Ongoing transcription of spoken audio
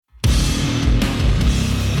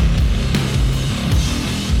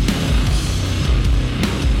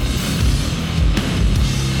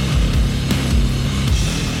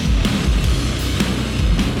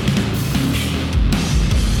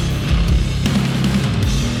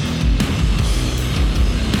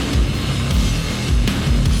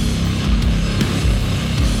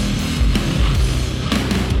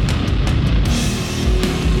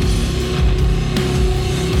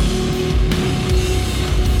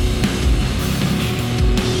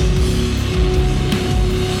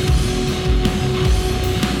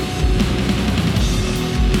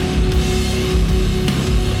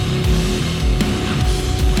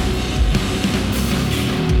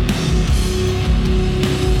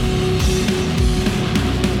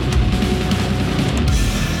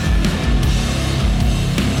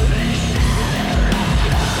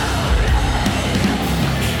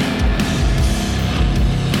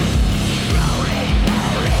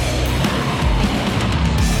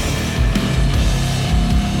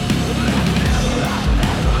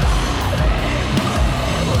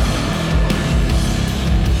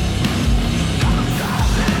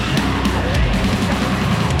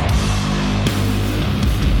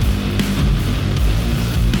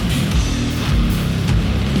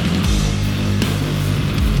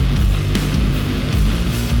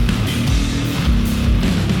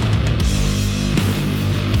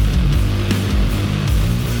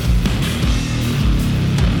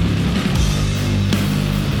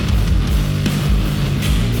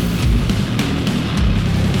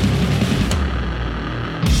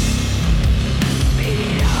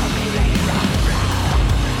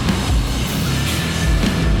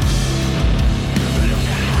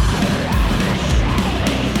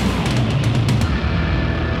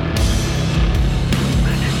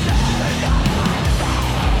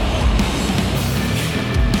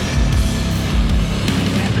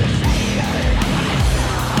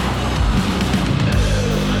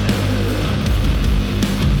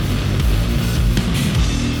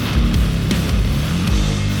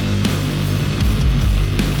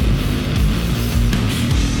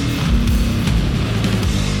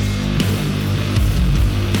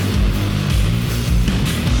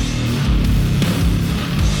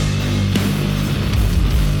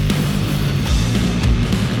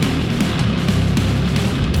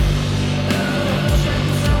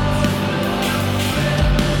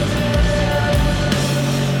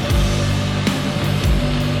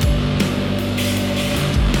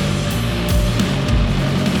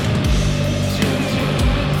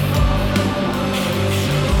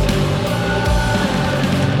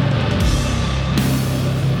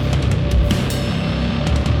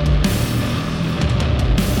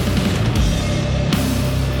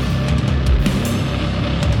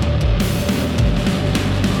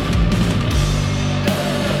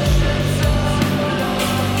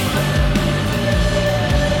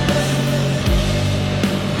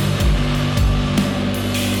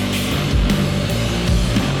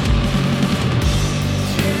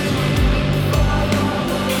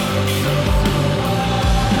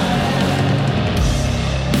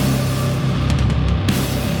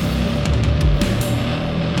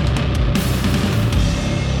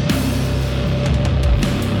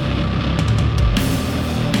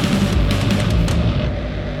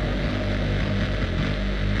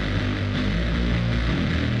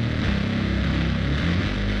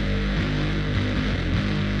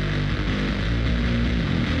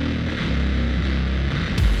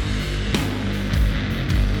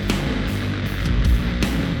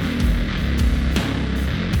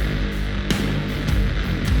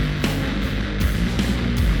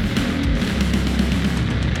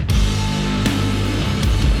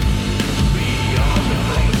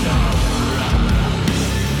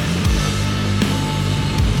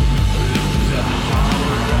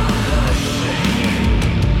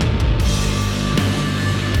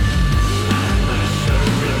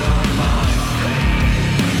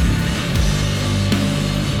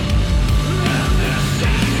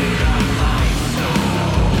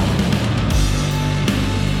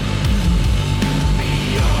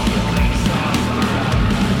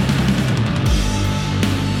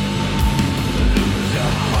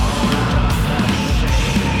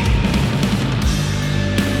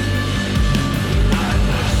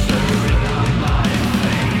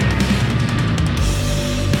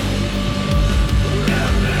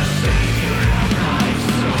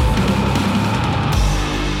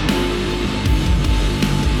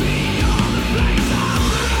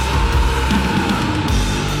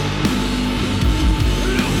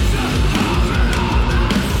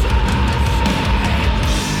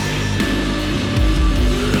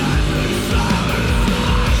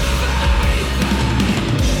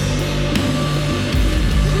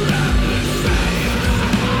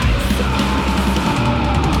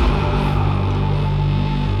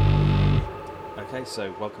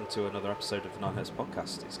welcome to another episode of the Ninehertz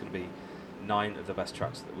Podcast. It's going to be 9 of the best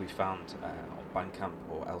tracks that we found on Bandcamp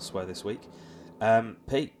or elsewhere this week.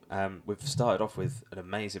 Pete, we've started off with an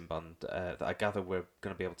amazing band that I gather we're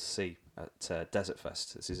going to be able to see at Desert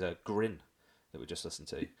Fest. This is Grin that we just listened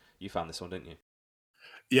to. You found this one, didn't you?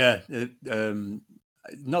 Yeah,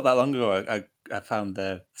 not that long ago I found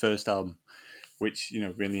their first album, which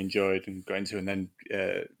really enjoyed and got into, and then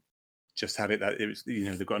just had it that it was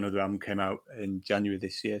they've got another album came out in January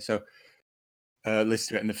this year, so listened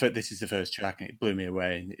to it, and this is the first track, and it blew me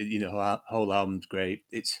away. And the whole album's great.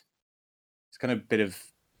 It's kind of a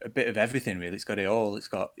bit of everything really. It's got it all. It's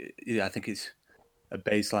got I think it's a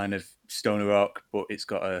bass line of stoner rock, but it's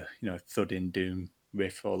got a thudding doom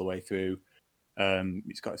riff all the way through.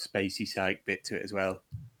 It's got a spacey psych bit to it as well.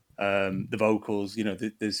 The vocals,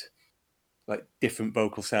 there's like different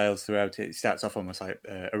vocal styles throughout it. It starts off almost like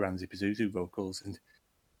Aranzi Pazuzu vocals,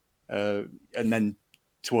 and then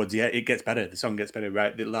towards the end it gets better. The song gets better.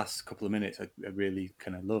 Right, the last couple of minutes I really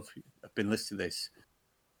kind of love. I've been listening to this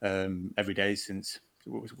every day since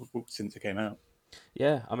it came out.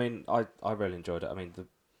 Yeah, I mean, I really enjoyed it. I mean,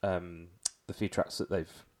 the few tracks that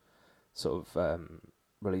they've sort of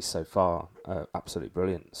released so far are absolutely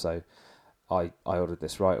brilliant. So I ordered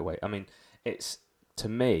this right away. I mean, it's a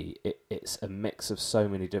mix of so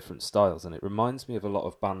many different styles, and it reminds me of a lot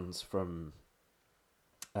of bands from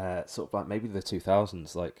sort of like maybe the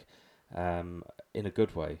 2000s, like in a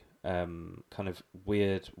good way, kind of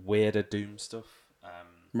weirder doom stuff,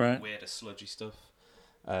 right? Weirder sludgy stuff.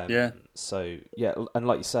 Yeah. So yeah, and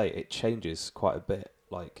like you say, it changes quite a bit.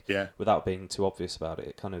 Like without being too obvious about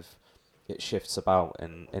it, it shifts about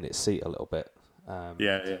in its seat a little bit. So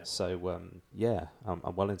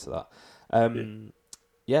I'm well into that.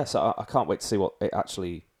 So I can't wait to see what it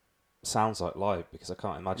actually sounds like live, because I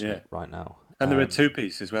can't imagine it right now. And there were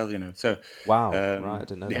 2-piece as well, So wow, right, I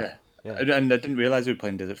didn't know that. Yeah, and I didn't realise we were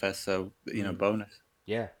playing Desert Fest, so bonus.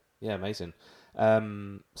 Yeah, amazing.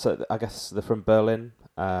 So I guess they're from Berlin.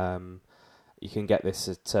 You can get this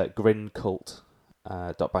at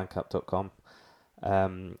grincult.bandcamp.com.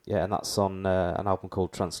 And that's on an album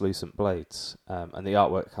called Translucent Blades. And the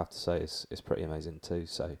artwork, I have to say, is pretty amazing too.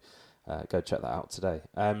 So go check that out today.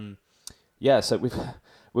 So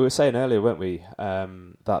we were saying earlier, weren't we,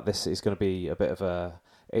 that this is going to be a bit of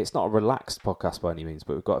it's not a relaxed podcast by any means,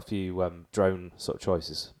 but we've got a few drone sort of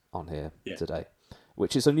choices on here today,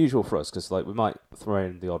 which is unusual for us, because like we might throw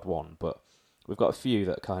in the odd one, but we've got a few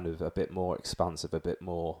that are kind of a bit more expansive, a bit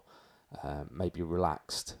more maybe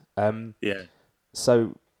relaxed.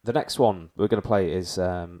 So the next one we're going to play is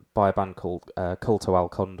by a band called Culto Al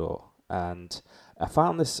Qondor, and I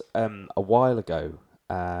found this a while ago.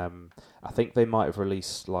 I think they might have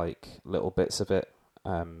released like little bits of it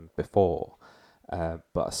before,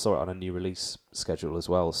 but I saw it on a new release schedule as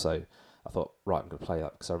well, so I thought, right, I'm going to play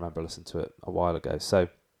that because I remember listening to it a while ago. So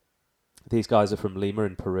these guys are from Lima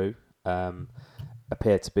in Peru,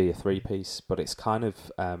 appear to be a 3-piece, but it's kind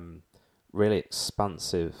of really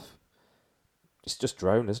expansive. It's just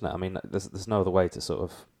drone, isn't it? I mean, there's no other way to sort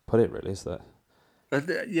of put it, really, is there?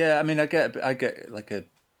 Yeah, I mean, I get like a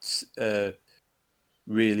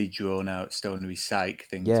really drawn out stonery psych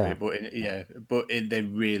thing to it, but they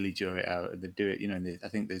really draw it out, and they do it. I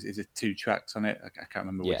think there's 2 tracks on it. I can't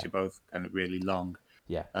remember which are both kind of really long.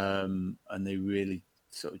 Yeah. And they really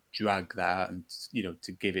sort of drag that out, and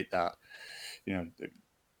to give it that,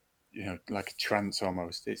 like a trance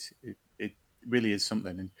almost. It really is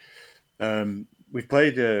something. And we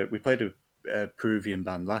played a Peruvian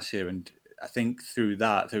band last year, and I think through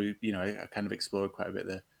that, I kind of explored quite a bit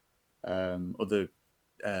the other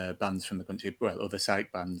bands from the country, other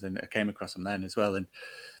psych bands, and I came across them then as well. And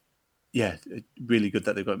really good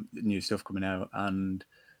that they've got new stuff coming out, and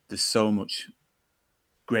there's so much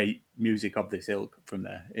great music of this ilk from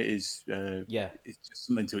there. It is it's just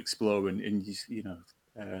something to explore, and just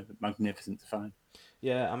magnificent to find.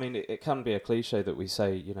 Yeah, I mean, it can be a cliche that we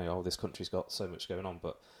say, this country's got so much going on,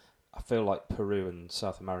 but I feel like Peru and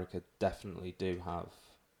South America definitely do have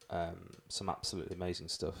some absolutely amazing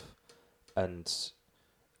stuff. And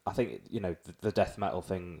I think, the death metal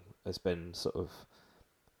thing has been sort of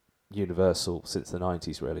universal since the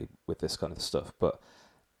 90s, really, with this kind of stuff, but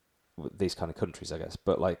with these kind of countries, I guess.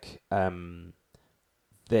 But, like,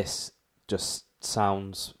 this just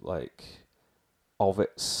sounds like of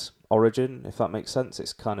its origin, if that makes sense.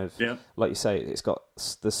 It's kind of, like you say,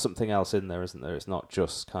 there's something else in there, isn't there? It's not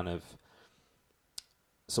just kind of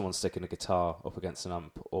someone sticking a guitar up against an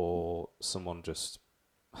amp or someone just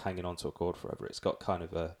hanging onto a chord forever. It's got kind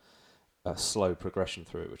of a slow progression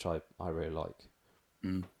through it, which I really like.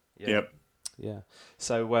 Yep. Yeah.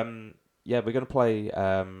 So yeah, we're going to play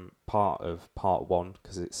part of part one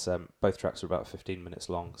because it's both tracks are about 15 minutes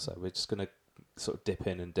long, so we're just going to sort of dip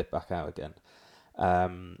in and dip back out again.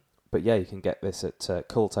 But yeah, you can get this at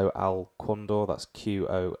Culto Al Qondor. That's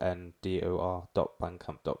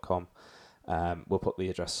QONDOR.bandcamp.com. We'll put the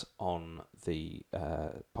address on the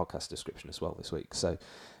podcast description as well this week. So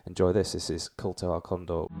enjoy this. This is Culto Al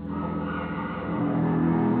Qondor.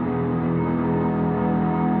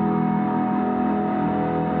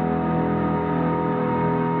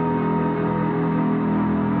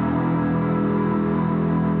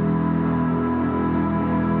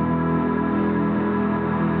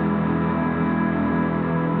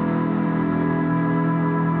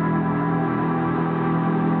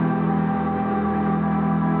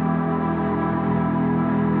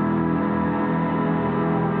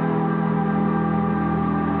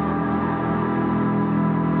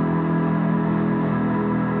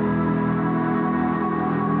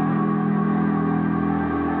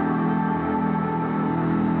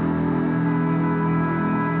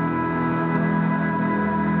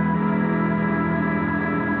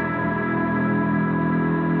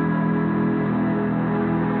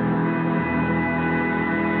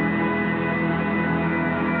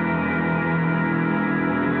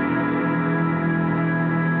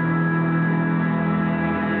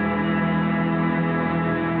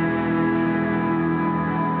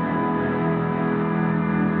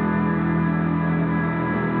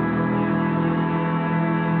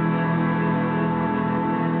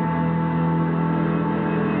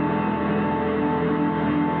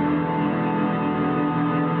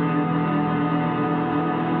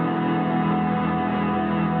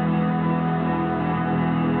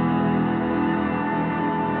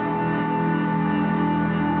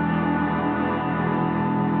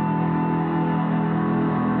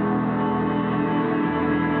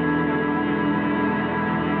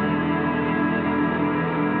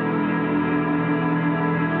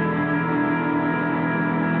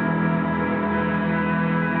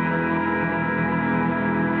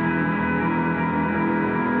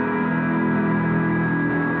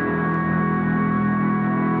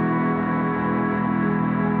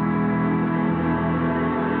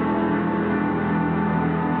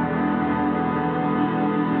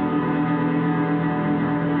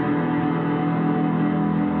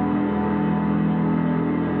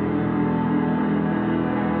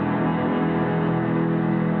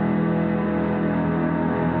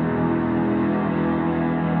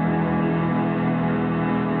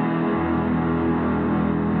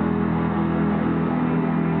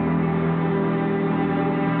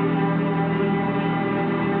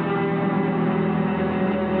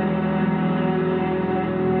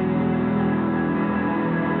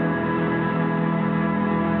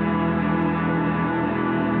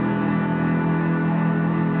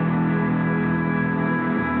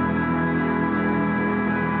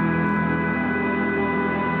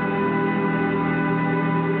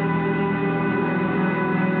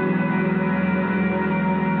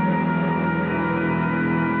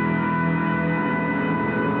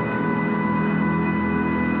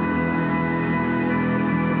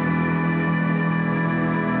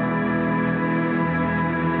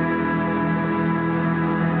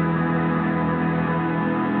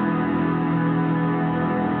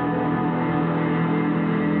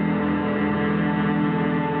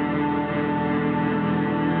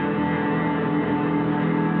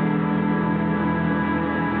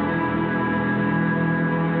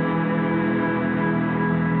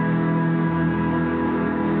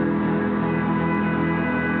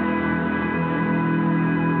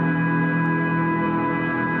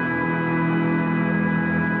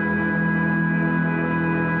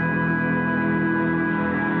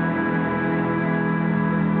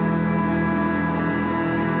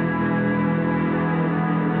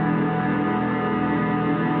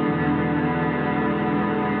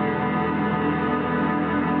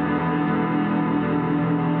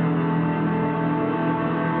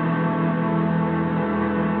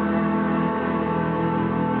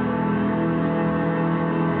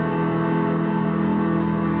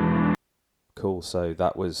 Cool. So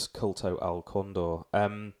that was Culto Al Qondor.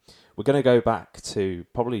 We're going to go back to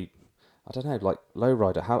probably, I don't know, like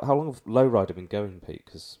Lowrider. How long have Lowrider been going, Pete?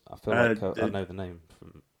 Because I feel like I know the name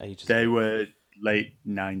from ages They ago. were late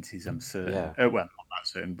 90s, I'm certain. Yeah. Well, not that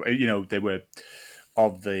certain, but, they were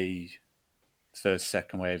of the first,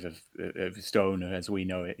 second wave of stoner as we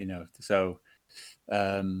know it, So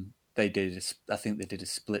they did, I think they did a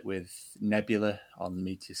split with Nebula on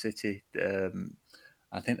Meteor City.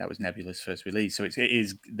 I think that was Nebula's first release. So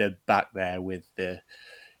they're back there with the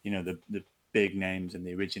big names and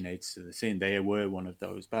the originators of the scene. They were one of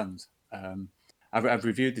those bands. I've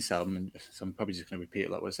reviewed this album, and so I'm probably just going to repeat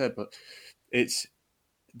a lot what I said, but it's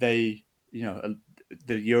the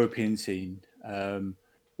European scene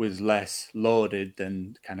was less lauded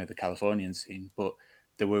than kind of the Californian scene, but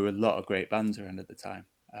there were a lot of great bands around at the time.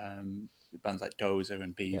 Bands like Dozer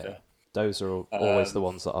and Beaver. Yeah. Dozer are always the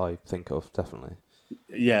ones that I think of, definitely.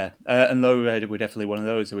 Yeah, and Lowrider were definitely one of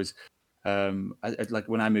those. There was like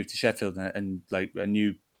when I moved to Sheffield, and like I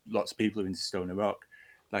knew lots of people who were into stoner rock.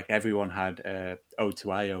 Like everyone had Ode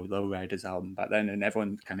to Io, Lowrider's album back then, and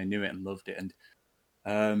everyone kind of knew it and loved it.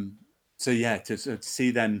 And so yeah, to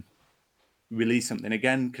see them release something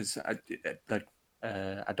again, because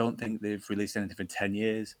I don't think they've released anything for 10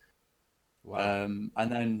 years. Wow.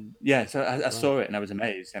 And then yeah, so I saw it and I was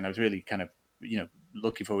amazed, and I was really kind of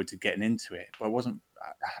looking forward to getting into it, but I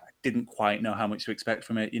didn't quite know how much to expect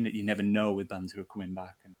from it. You never know with bands who are coming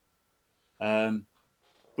back, and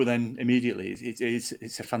but then immediately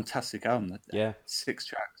it's a fantastic album. Yeah, 6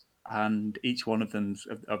 tracks, and each one of them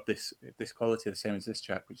of this quality, the same as this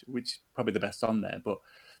track, which probably the best on there, but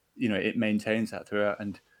it maintains that throughout,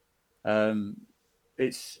 and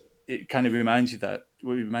it kind of reminds you that,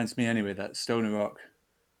 well, it reminds me anyway, that stoner rock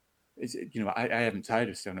is, I haven't tired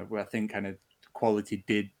of stoner, where I think kind of quality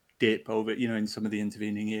did dip over, in some of the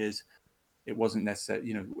intervening years. It wasn't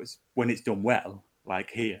necessarily, when it's done well, like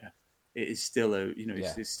here, it is still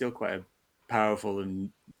it's still quite a powerful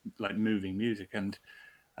and like moving music, and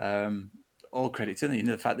all credit to them.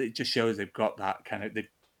 The fact that it just shows they've got that kind of,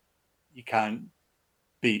 you can't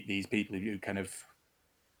beat these people who kind of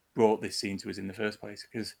brought this scene to us in the first place,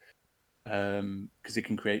 because it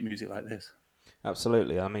can create music like this.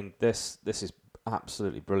 Absolutely. I mean, this is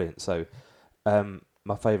absolutely brilliant. So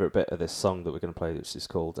my favourite bit of this song that we're going to play, which is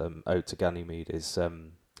called Ode to Ganymede, is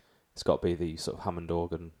it's got to be the sort of Hammond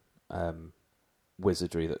organ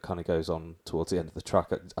wizardry that kind of goes on towards the end of the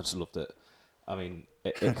track. I just loved it. I mean,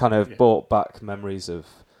 it kind of brought back memories of,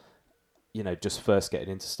 just first getting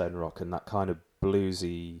into stoner rock and that kind of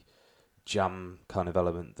bluesy jam kind of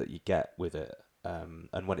element that you get with it.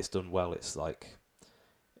 And when it's done well, it's like,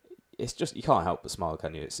 it's just, you can't help but smile,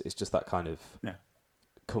 can you? It's just that kind of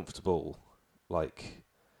comfortable, like,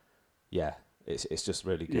 it's just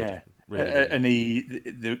really good. Yeah, really good.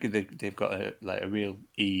 And they've got a real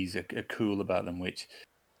ease, a cool about them, which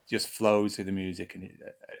just flows through the music,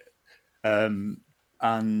 and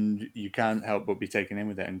you can't help but be taken in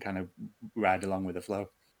with it and kind of ride along with the flow.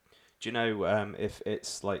 Do you know if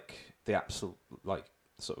it's like the absolute, like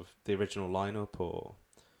sort of the original lineup, or?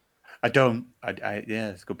 I don't. Yeah,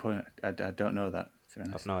 it's a good point. I don't know that.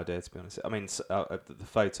 I've no idea, to be honest. I mean, the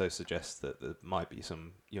photo suggests that there might be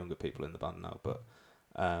some younger people in the band now, but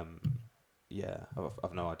I've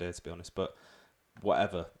no idea, to be honest. But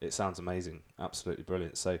whatever, it sounds amazing, absolutely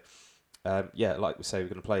brilliant. So, like we say, we're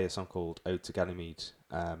going to play a song called Ode to Ganymede,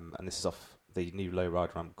 and this is off the new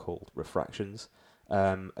Lowrider album called Refractions.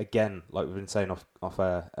 Again, like we've been saying off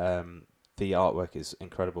air, the artwork is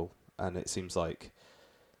incredible, and it seems like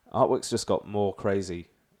artwork's just got more crazy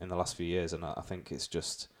in the last few years, and I think it's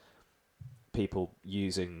just people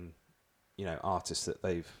using, artists that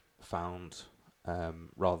they've found,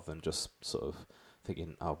 rather than just sort of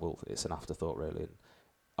thinking, oh well, it's an afterthought, really. And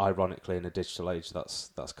ironically, in a digital age, that's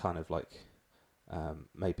kind of like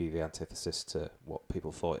maybe the antithesis to what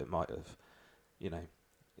people thought it might have.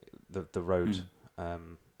 The road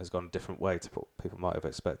has gone a different way to what people might have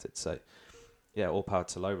expected. So yeah, all power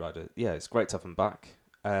to Lowrider. Yeah, it's great to have them back.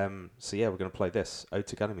 So yeah, we're going to play this, Ode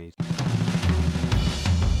to Ganymede.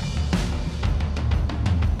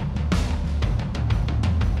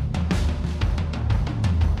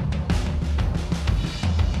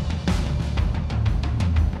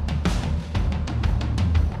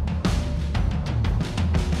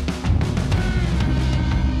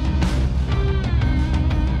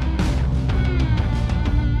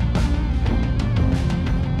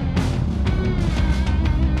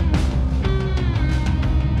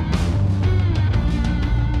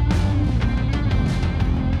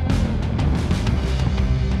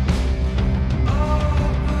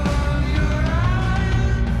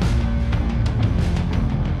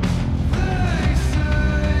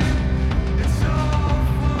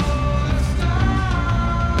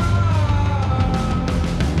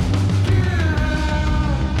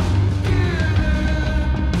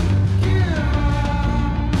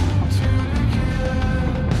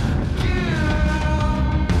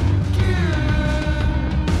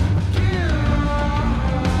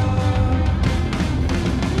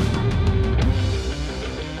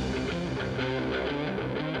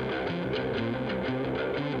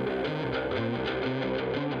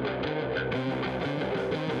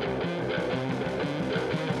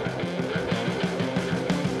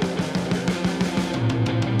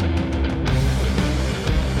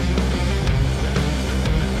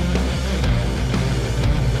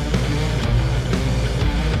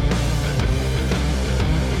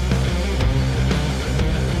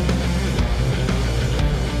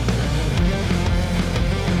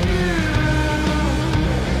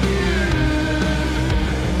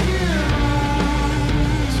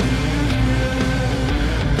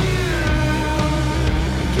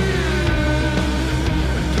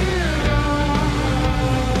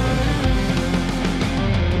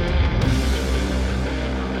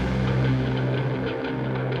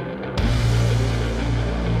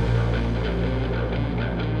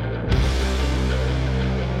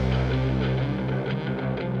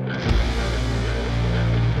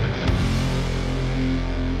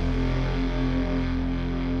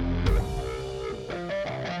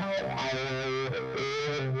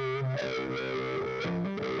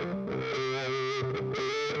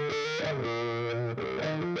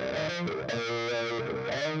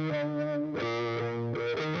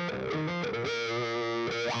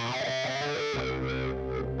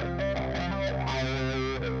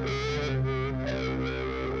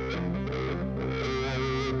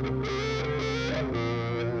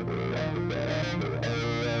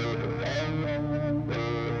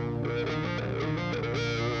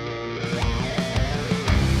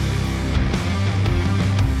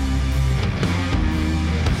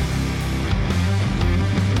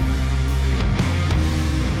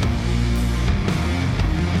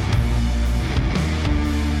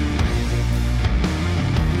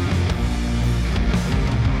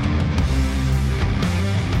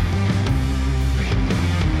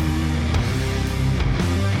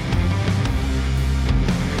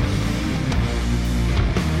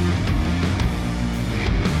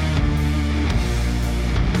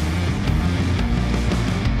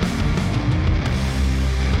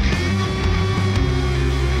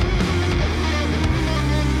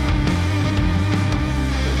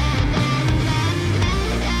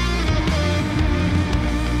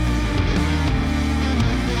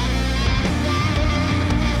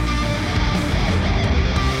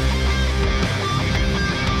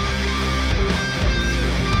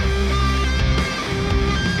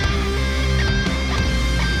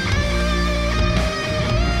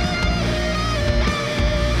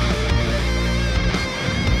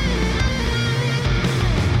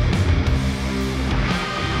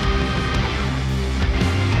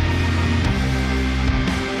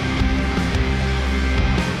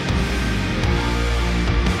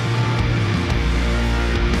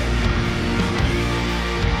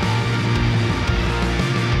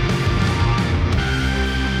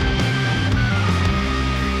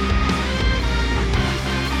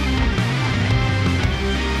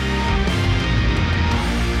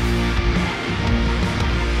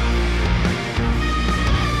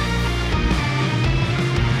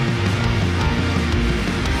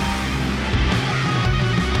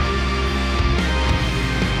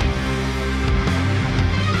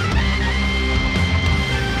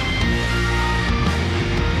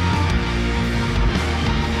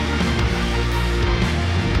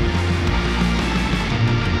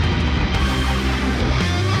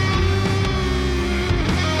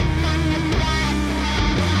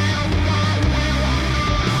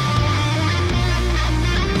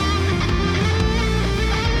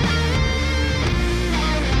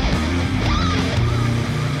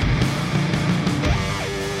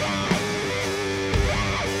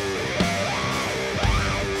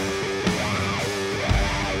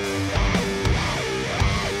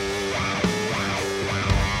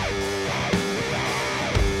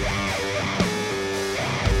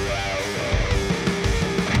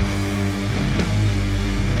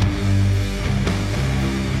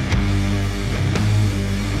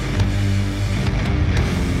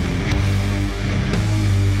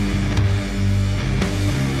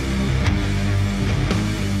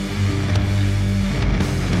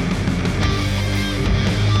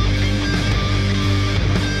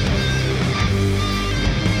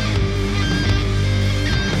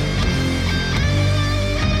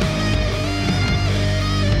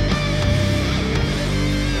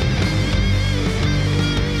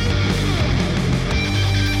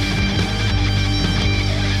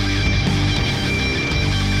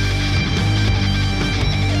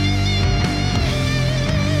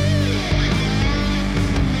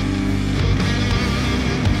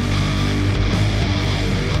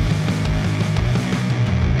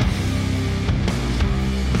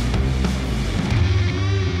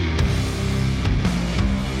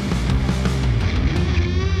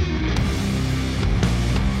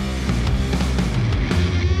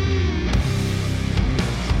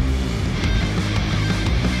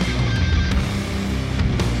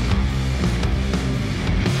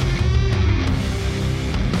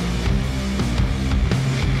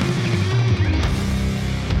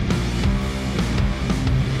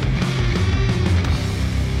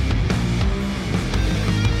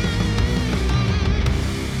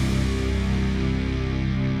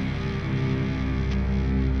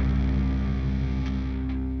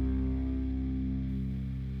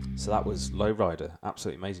 So that was Lowrider.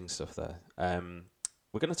 Absolutely amazing stuff there.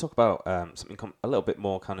 We're going to talk about something a little bit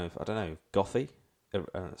more kind of, I don't know, gothy,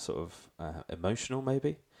 sort of emotional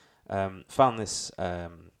maybe. Found this,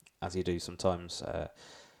 as you do sometimes,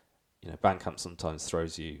 Bandcamp sometimes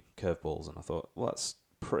throws you curveballs, and I thought, well, that's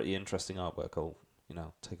pretty interesting artwork. I'll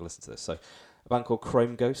take a listen to this. So a band called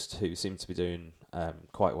Chrome Ghost, who seem to be doing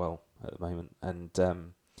quite well at the moment. And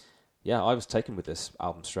I was taken with this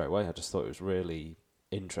album straight away. I just thought it was really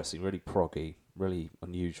interesting, really proggy, really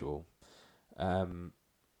unusual.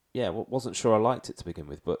 Wasn't sure I liked it to begin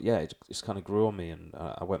with, but yeah, it just kind of grew on me, and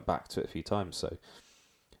I went back to it a few times. So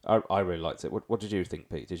I really liked it. What did you think,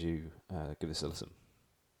 Pete? Did you give this a listen?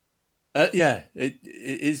 It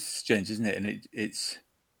is strange, isn't it? And it's.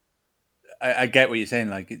 I get what you're saying.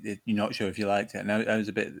 Like, you're not sure if you liked it, and I was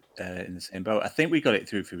a bit in the same boat. I think we got it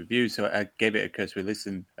through for review, so I gave it a cursory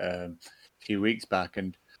listen a few weeks back,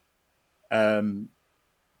 and I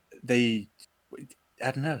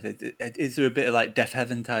don't know. Is there a bit of like Death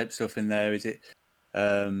Heaven type stuff in there? Is it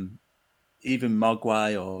even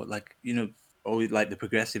Mogwai, or like or like the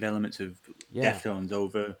progressive elements of Deftones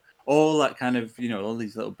over all that kind of all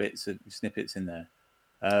these little bits of snippets in there?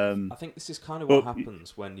 I think this is kind of what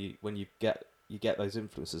happens when you get those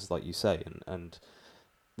influences, like you say, and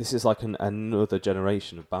this is like another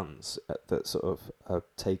generation of bands that sort of are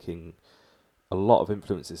taking a lot of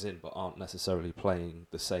influences in, but aren't necessarily playing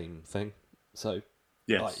the same thing. So.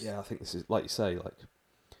 Yes. I think this is, like you say, like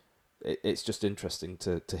it's just interesting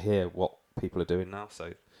to hear what people are doing now.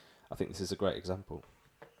 So I think this is a great example.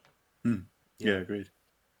 Yeah, agreed.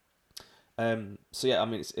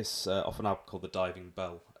 It's off an album called The Diving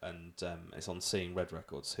Bell, and it's on Seeing Red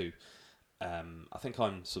Records, who I think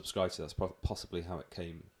I'm subscribed to. That's possibly how it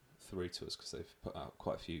came through to us, because they've put out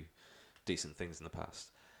quite a few decent things in the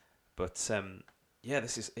past. But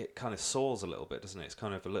it kind of soars a little bit, doesn't it? It's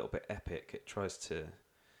kind of a little bit epic. It tries to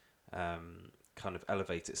kind of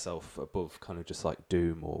elevate itself above kind of just like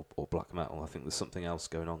doom or black metal. I think there's something else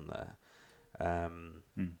going on there.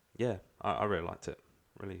 I really liked it.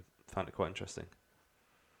 Really found it quite interesting.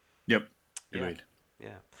 Yep, agreed.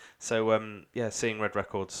 Yeah. So Seeing Red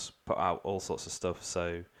Records put out all sorts of stuff.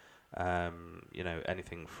 So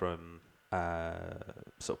anything from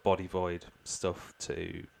sort of Body Void stuff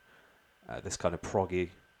to this kind of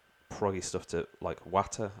proggy stuff to like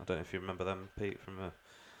Wata. I don't know if you remember them, Pete, from a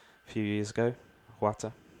few years ago.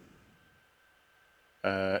 Wata.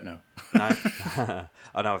 No. I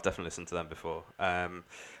know I've definitely listened to them before.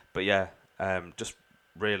 Just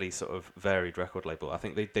really sort of varied record label. I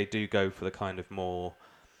think they do go for the kind of more,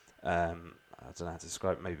 I don't know how to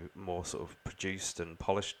describe it, maybe more sort of produced and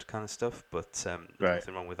polished kind of stuff, but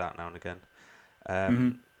nothing wrong with that now and again.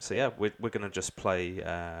 So we're going to just play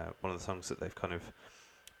one of the songs that they've kind of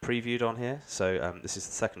previewed on here. So this is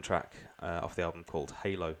the second track off the album called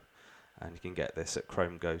Halo, and you can get this at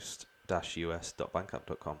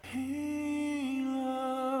chromeghost-us.bandcamp.com.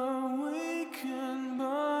 Awakened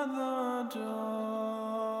by the dawn.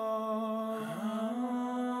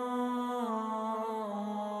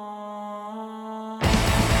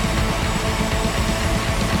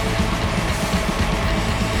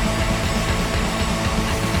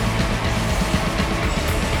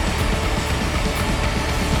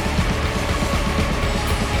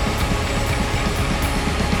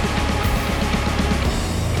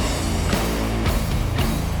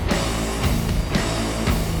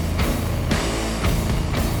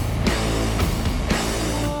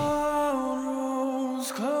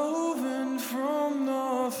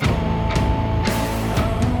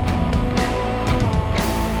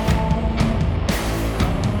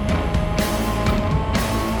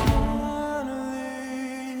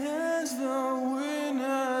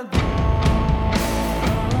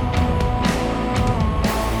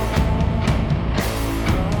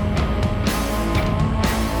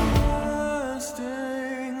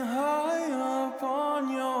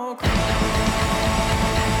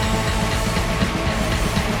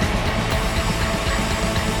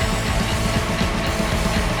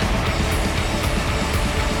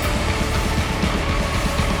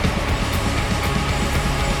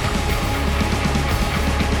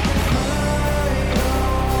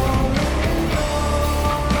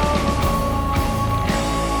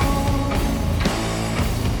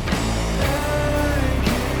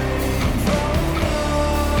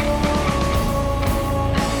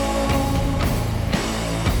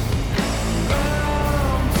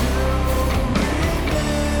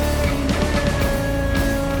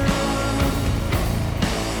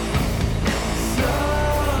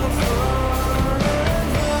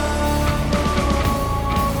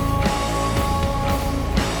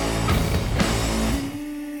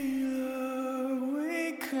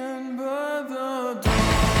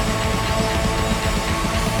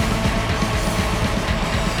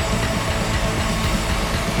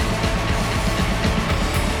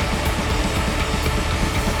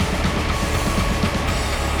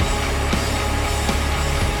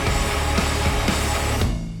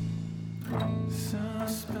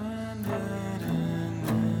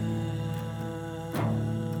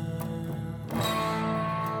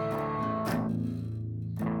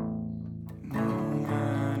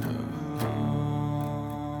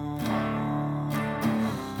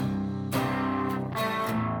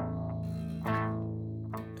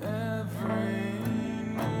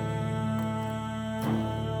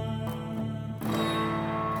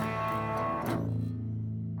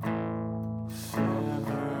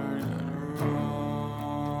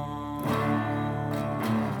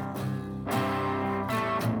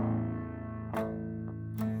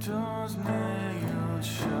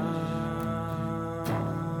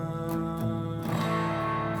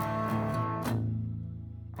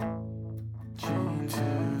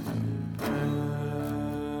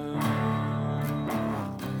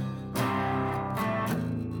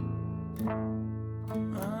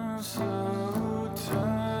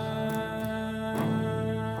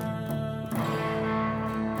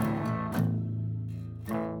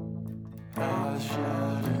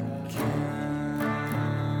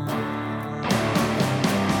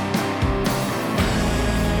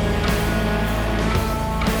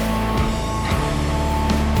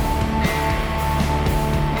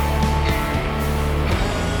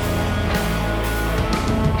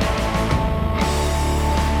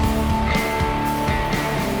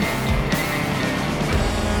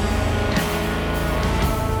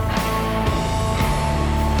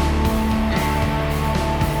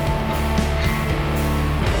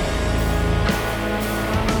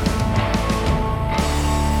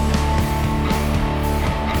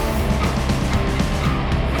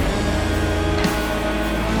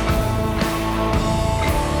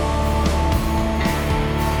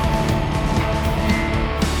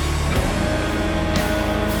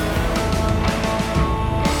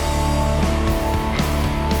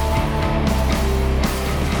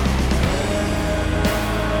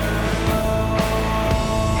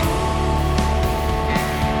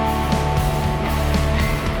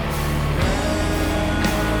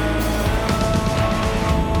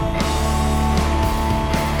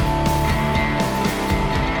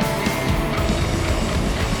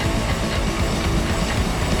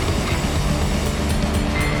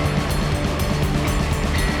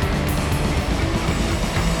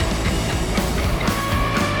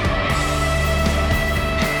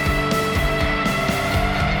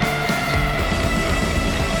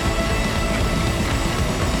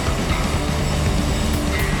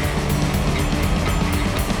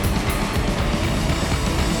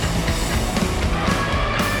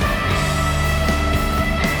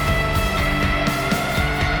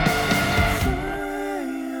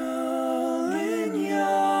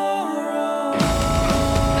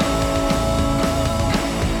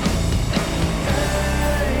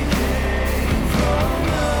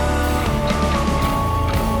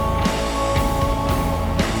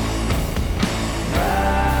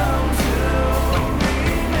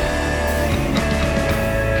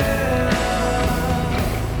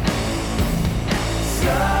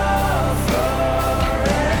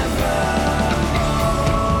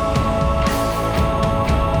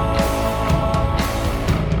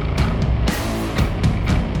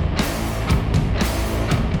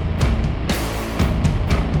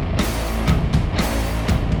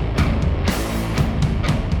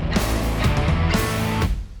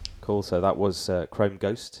 label. So that was Chrome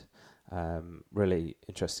Ghost. Really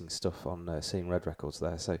interesting stuff on Seeing Red Records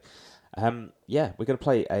there. So we're going to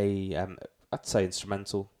play I'd say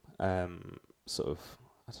instrumental, sort of,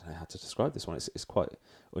 I don't know how to describe this one. It's quite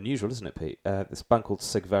unusual, isn't it, Pete? This band called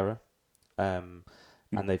Cegvera, and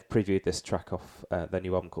they've previewed this track off their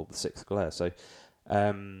new album called The Sixth Glare. So,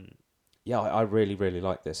 I really, really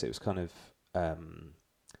like this. It was kind of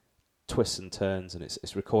twists and turns, and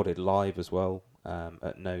it's recorded live as well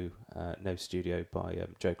at No Studio by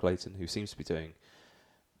Joe Clayton, who seems to be doing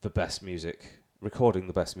recording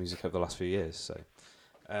the best music over the last few years. So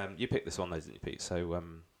you picked this one, though, didn't you, Pete? So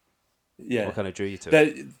what kind of drew you to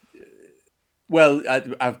it? Well,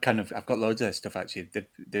 I've got loads of their stuff actually.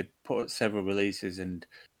 They put out several releases, and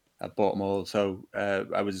I bought them all. So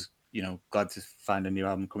I was glad to find a new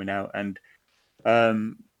album coming out. And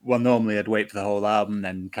normally I'd wait for the whole album,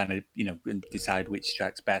 then kind of and decide which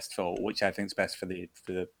track's best for which I think's best for the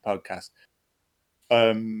podcast.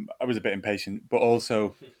 I was a bit impatient, but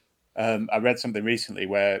also I read something recently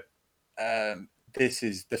where this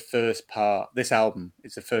is the first part. This album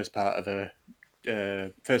is the first part of a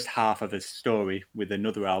first half of a story, with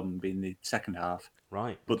another album being the second half.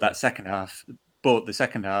 Right. But the second half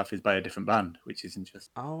is by a different band, which is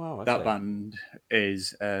interesting. Oh wow! Okay. That band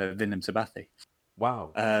is Venom Sabathie.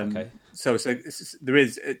 Wow. Okay. So there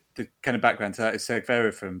is the kind of background to that is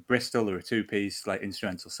Cegvera from Bristol. They're a two-piece, like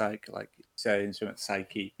instrumental psyche.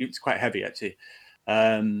 It's quite heavy actually.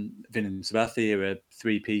 Venom Sabathie are a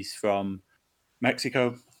three-piece from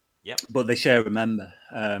Mexico. Yep. But they share a member.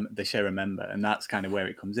 And that's kind of where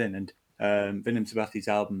it comes in. And Venom Sabathie's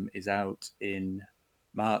album is out in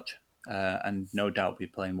March, and no doubt we'll be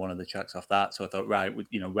playing one of the tracks off that. So I thought, right,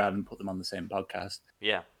 rather than put them on the same podcast,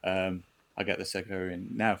 I'll get the Cegvera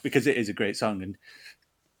in now, because it is a great song. And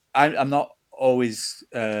I'm not always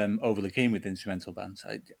overly keen with instrumental bands.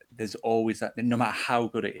 There's always that, no matter how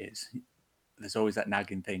good it is, there's always that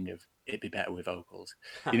nagging thing of it'd be better with vocals,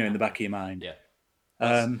 in the back of your mind. Yeah.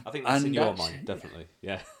 I think that's in your mind, definitely.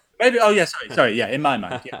 Yeah. Maybe. Oh, yeah. Sorry. Yeah, in my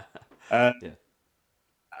mind. Yeah.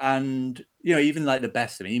 And even like the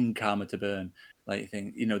best of me, even Karma to Burn, like you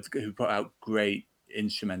think, who put out great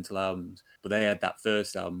instrumental albums, but they had that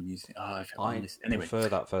first album, and you think, I prefer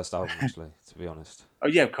that first album actually, to be honest. Oh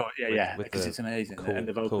yeah, of course, because it's amazing, cool, and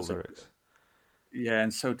the vocals cool lyrics.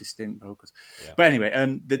 And so distinct vocals. Yeah. But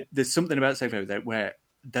anyway, there's something about Cegvera where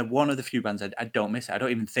they're one of the few bands I don't miss it. I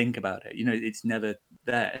don't even think about it. It's never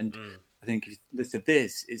there. And I think if you listen to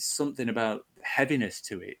this, it's something about heaviness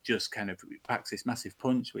to it. Just kind of packs this massive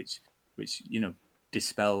punch, which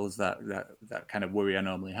dispels that kind of worry I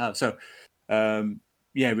normally have. So,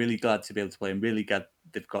 really glad to be able to play. I'm really glad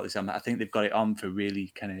they've got this on. I think they've got it on for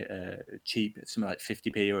really kind of cheap, something like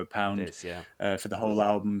 50p or £1 for the whole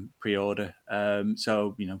album pre-order.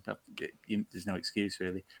 So there's no excuse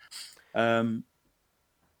really. And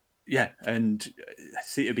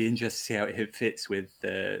it'd be interesting to see how it fits with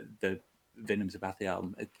the Venom Sabathie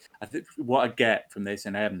album. I think what I get from this,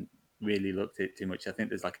 and I haven't really looked at it too much, I think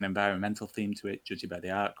there's like an environmental theme to it, judging by the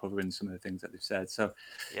art cover and some of the things that they've said. So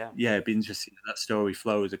it'd be interesting that story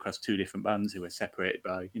flows across two different bands who are separated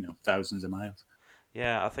by thousands of miles.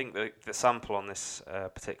 Yeah, I think the sample on this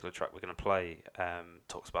particular track we're going to play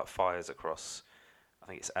talks about fires across, I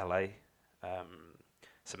think it's LA.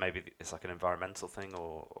 So maybe it's like an environmental thing,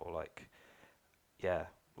 or like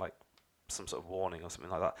some sort of warning or something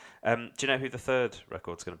like that. Do you know who the third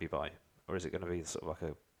record's going to be by, or is it going to be sort of like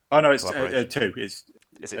a? Oh no, it's 2. Is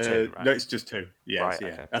it 2? Right? No, it's just 2. Yes, right, yeah.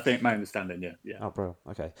 Okay. I think my understanding, yeah. Oh, bro.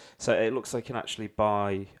 Okay, so it looks like you can actually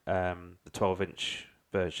buy the 12-inch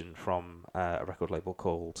version from a record label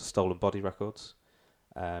called Stolen Body Records.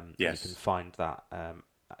 Yes, you can find that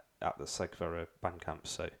at the Cegvera Bandcamp.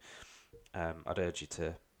 So I'd urge you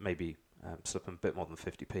to maybe slip them a bit more than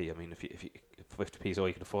 50p. I mean, if 50p is all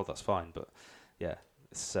you can afford, that's fine. But yeah,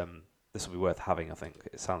 it's this will be worth having. I think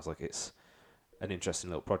it sounds like it's an interesting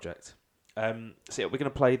little project. We're going to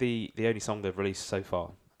play the only song they've released so far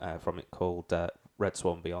from it, called Red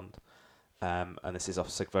Swarm Beyond, and this is off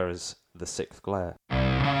Cegvera's The Sixth Glare.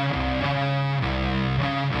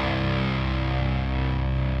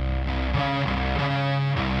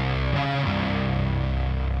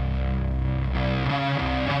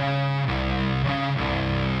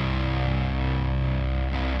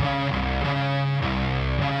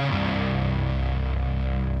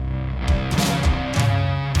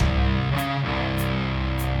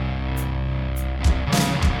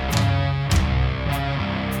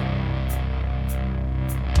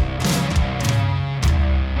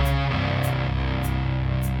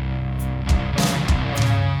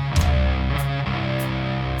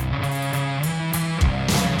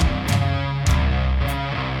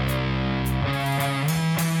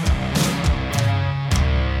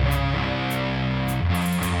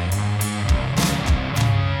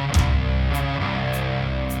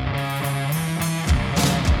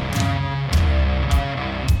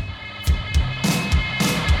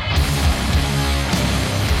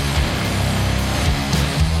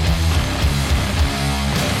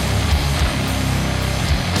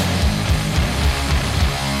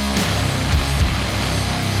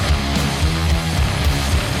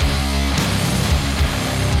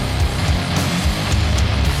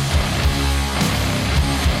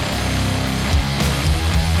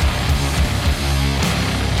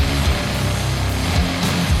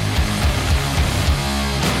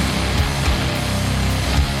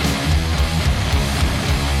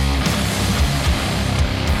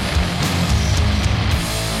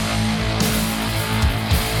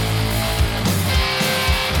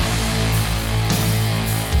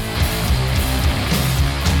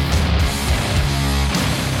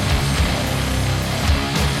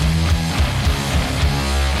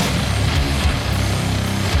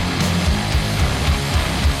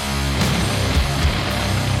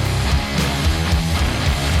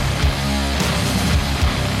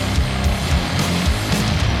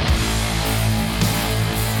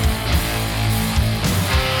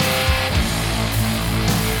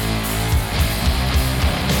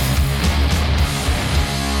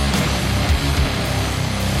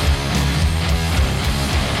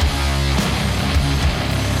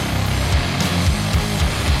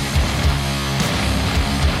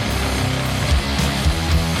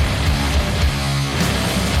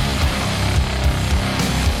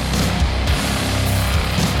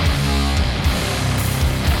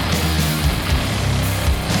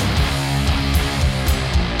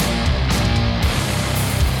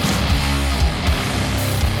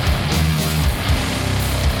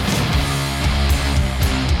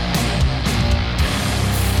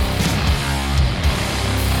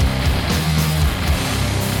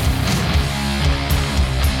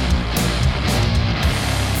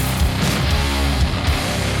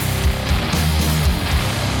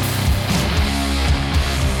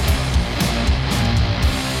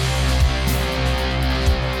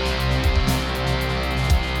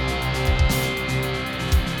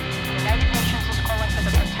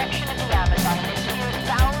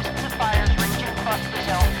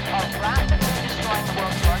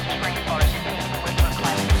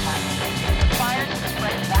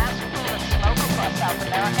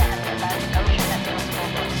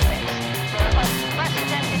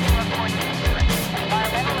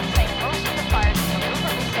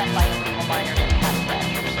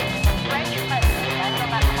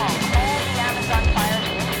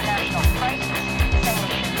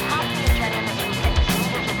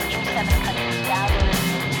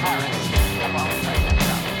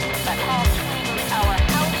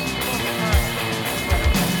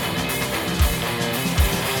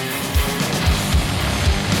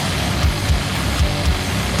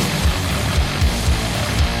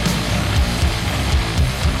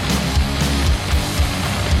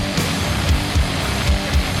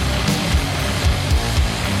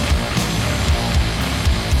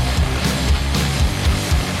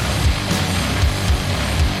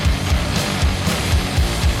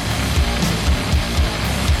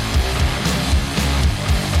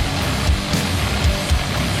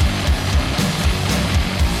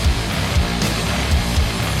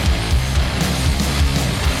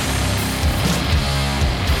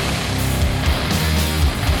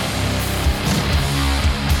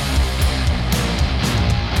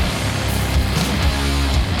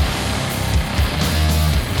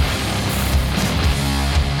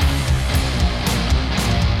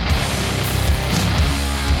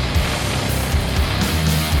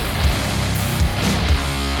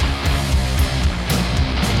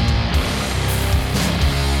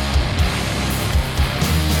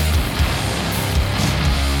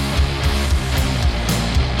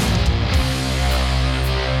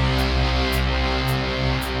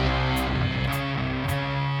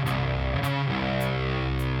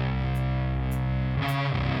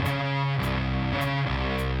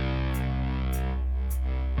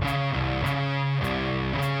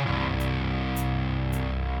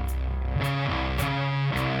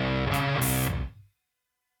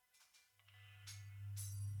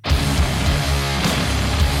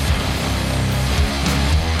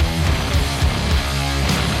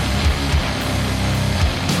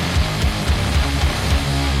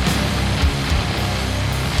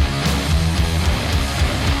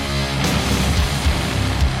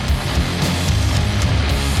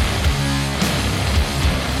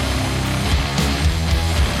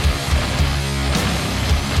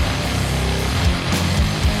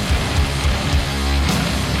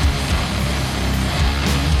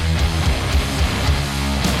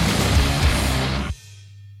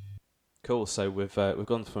 Cool. So we've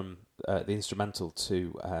gone from the instrumental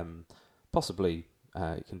to possibly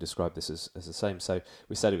you can describe this as the same. So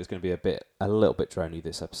we said it was going to be a little bit drony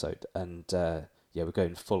this episode, and we're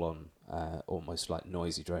going full on almost like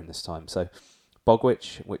noisy drone this time. So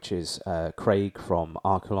Bogwytch, which is Craig from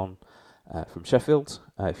Archelon from Sheffield.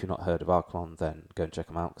 If you've not heard of Archelon, then go and check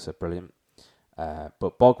them out because they're brilliant.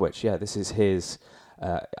 But Bogwytch, this is his.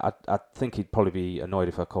 I think he'd probably be annoyed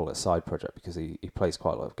if I call it a side project because he plays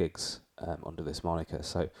quite a lot of gigs under this moniker.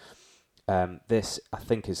 So this, I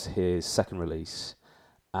think, is his second release,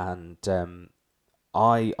 and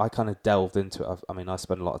I kind of delved into it. I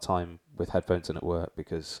spend a lot of time with headphones in at work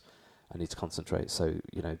because I need to concentrate. So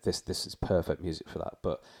this is perfect music for that.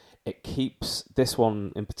 But this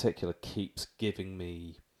one in particular keeps giving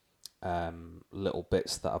me little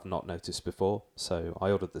bits that I've not noticed before. So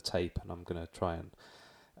I ordered the tape, and I'm going to try and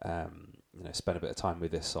spend a bit of time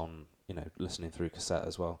with this on listening through cassette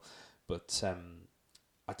as well. But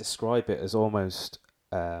I describe it as almost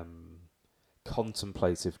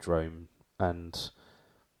contemplative drone, and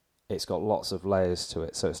it's got lots of layers to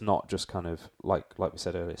it. So it's not just kind of like we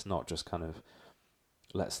said earlier. It's not just kind of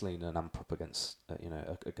let's lean an amp up against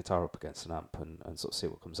a guitar up against an amp and sort of see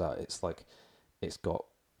what comes out. It's like it's got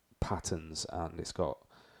patterns and it's got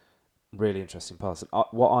really interesting parts. And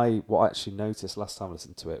what I actually noticed last time I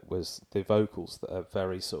listened to it was the vocals that are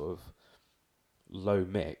very sort of low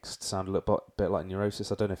mixed sound a little bit like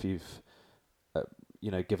Neurosis. I don't know if you've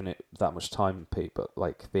given it that much time, Pete, but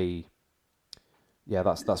like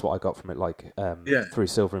that's what I got from it. Like Through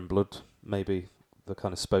Silver and Blood, maybe the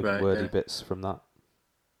kind of spoken wordy bits from that.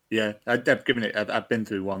 Yeah, I've given it. I've been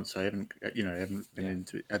through once, so I haven't been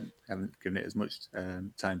into it. I haven't given it as much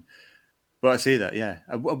time. But I see that. Yeah,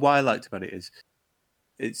 what I liked about it is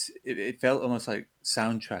it felt almost like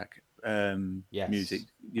soundtrack music.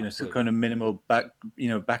 So kind of minimal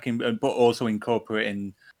backing, but also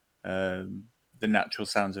incorporating the natural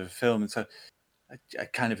sounds of a film. And so I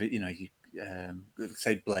kind of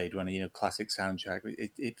say Blade Runner, classic soundtrack.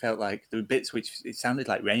 It felt like there were bits which it sounded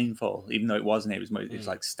like rainfall, even though it wasn't. It was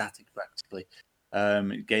like static practically.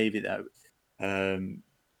 It gave it that.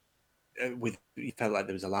 It felt like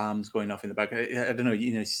there was alarms going off in the back. I don't know.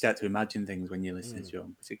 You start to imagine things when you're listening to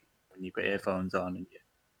them, particularly when you've got earphones on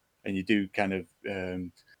and you do kind of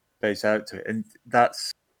bass out to it, and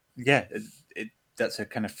that's a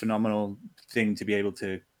kind of phenomenal thing to be able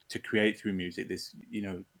to create through music. This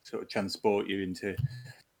sort of transport you into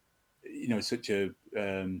such a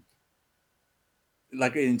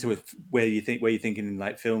into where you're thinking in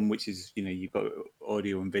like film, which is you've got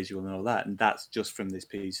audio and visual and all that, and that's just from this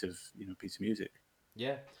piece of music.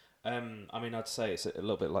 Yeah, I'd say it's a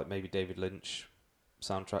little bit like maybe David Lynch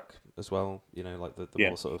soundtrack as well. Like the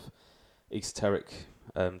more sort of esoteric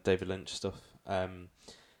David Lynch stuff. I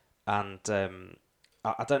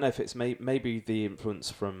don't know if it's maybe the influence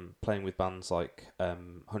from playing with bands like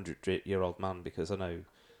 100-Year-Old Man, because I know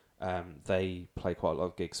they play quite a lot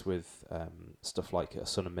of gigs with stuff like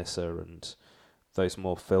Son of Missa and those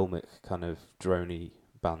more filmic kind of droney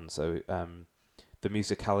bands. So the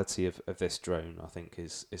musicality of this drone, I think,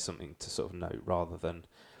 is something to sort of note, rather than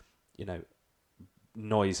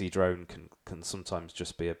noisy drone can sometimes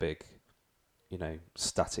just be a big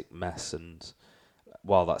static mess. And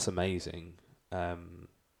while that's amazing,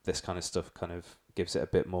 this kind of stuff kind of gives it a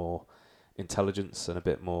bit more intelligence and a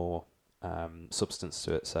bit more substance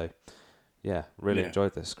to it. So really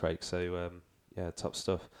enjoyed this, Craig. So top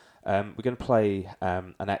stuff. We're going to play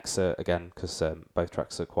an excerpt again because both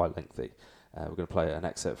tracks are quite lengthy. We're going to play an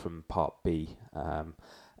excerpt from part B,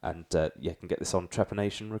 and you can get this on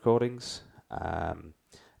Trepanation Recordings and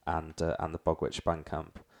the Bogwytch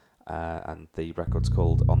Bandcamp, and the record's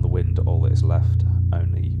called On the Wind All That Is Left,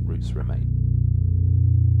 Only Roots Remain.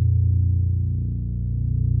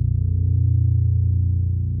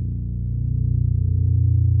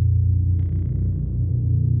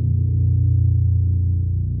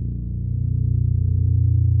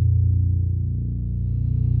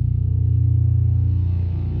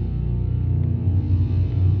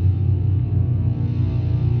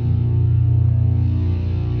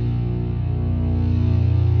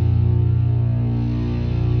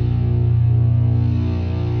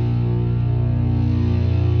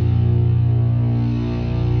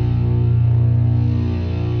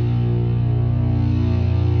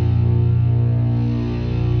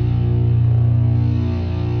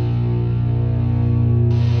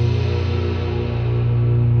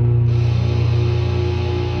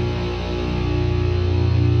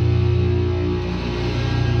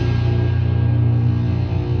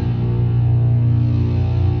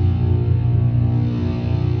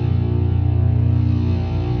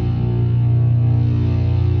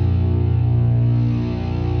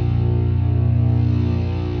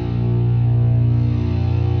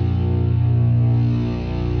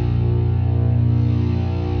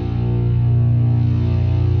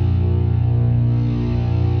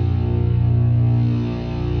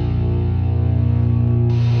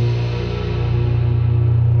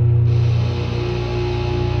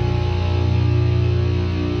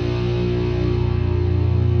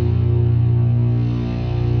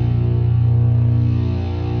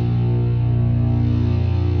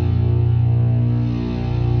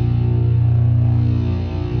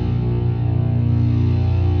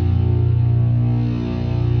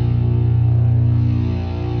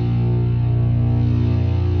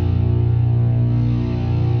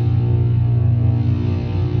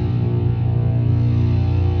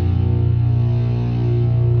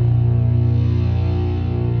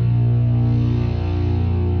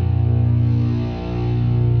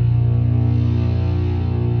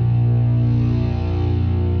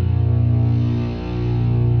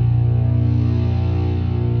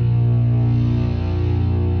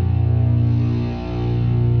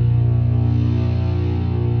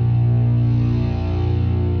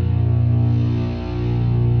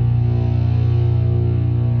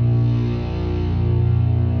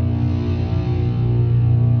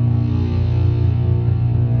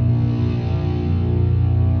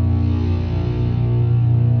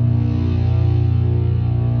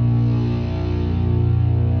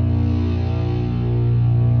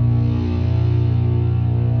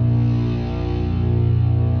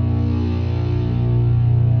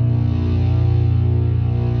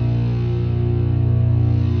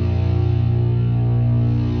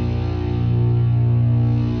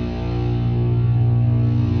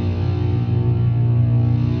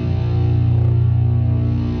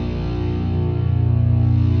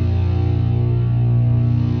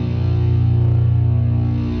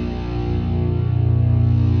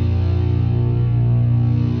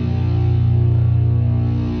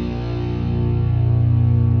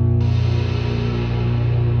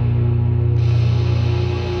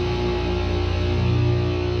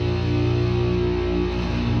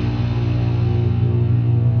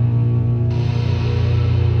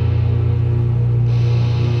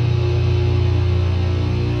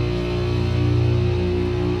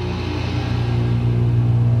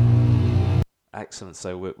 excellent.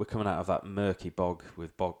 So we're coming out of that murky bog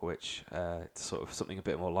with Bogwytch to sort of something a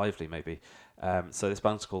bit more lively, maybe. So this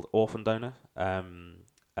band's called Orphan Donor,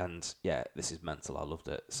 and yeah, this is mental. I loved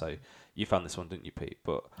it. So you found this one, didn't you, Pete?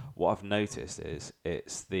 But what I've noticed is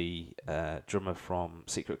it's the drummer from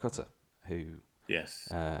Secret Cutter who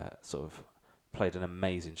sort of played an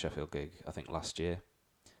amazing Sheffield gig, I think last year,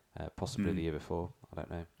 possibly the year before. I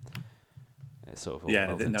don't know. It's sort of all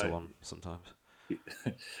melted into one sometimes.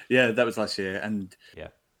 Yeah, that was last year, and yeah,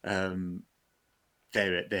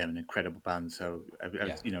 they're an incredible band. So I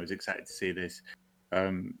was excited to see this,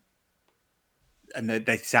 and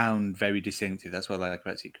they sound very distinctive. That's what I like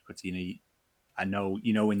about Secret Cutter. I know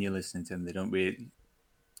when you're listening to them, they don't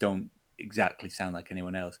exactly sound like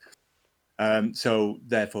anyone else. So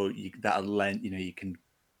therefore, that'll lend you can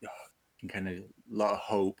kind of a lot of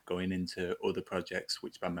hope going into other projects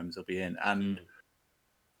which band members will be in. And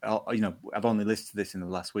I've only listened to this in the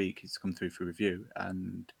last week. It's come through for review,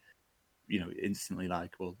 and instantly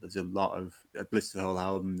likable. There's a lot of I've listened to the whole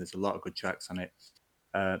album. There's a lot of good tracks on it.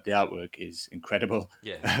 The artwork is incredible.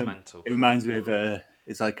 Yeah, it's mental. It reminds me of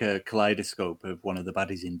it's like a kaleidoscope of one of the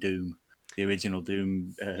baddies in Doom, the original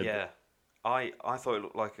Doom. Yeah, I thought it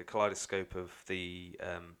looked like a kaleidoscope of the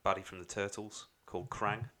baddie from the Turtles called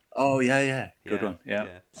Krang. Oh yeah, good one. Yeah.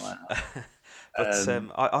 Wow. But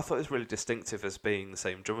I thought it was really distinctive as being the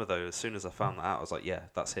same drummer though. As soon as I found that out, I was like, yeah,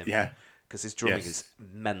 that's him. Yeah, because his drumming is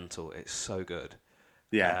mental. It's so good.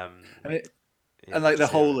 Yeah, and like the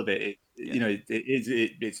whole of it,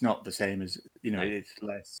 it's not the same as it's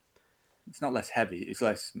less. It's not less heavy. It's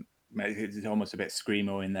less. It's almost a bit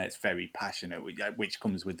screamo in there. It's very passionate, which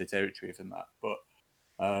comes with the territory from that.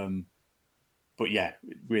 But yeah,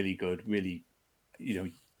 really good. Really,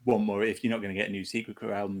 one more. If you're not going to get a new Secret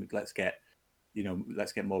Cutter album, let's get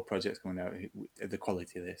more projects coming out. The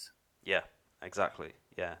quality of this. Yeah, exactly.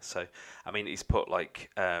 Yeah. So, I mean, he's put like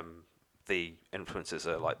the influences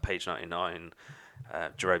are like Page 99,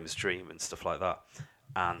 Jerome's Dream, and stuff like that.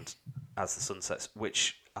 And As the Sun Sets,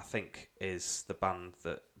 which I think is the band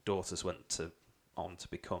that Daughters went on to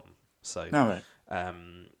become. So,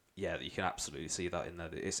 yeah, you can absolutely see that in there.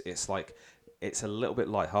 It's like it's a little bit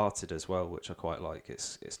light-hearted as well, which I quite like.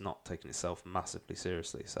 It's not taking itself massively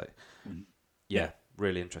seriously. So, yeah,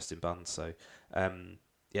 really interesting band. So,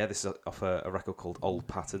 this is off a record called Old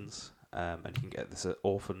Patterns, and you can get this at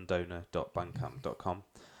orphandonor.bandcamp.com.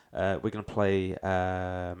 We're going to play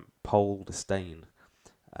Pole Disdain.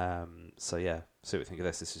 So yeah, see what you think of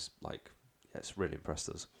this. This is like, it's really impressed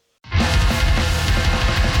us.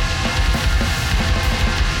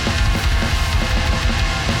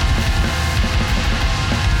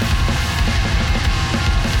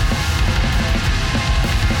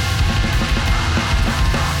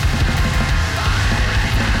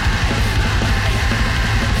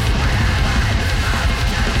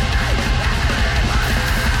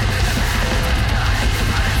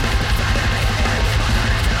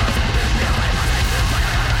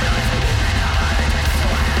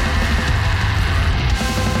 Swag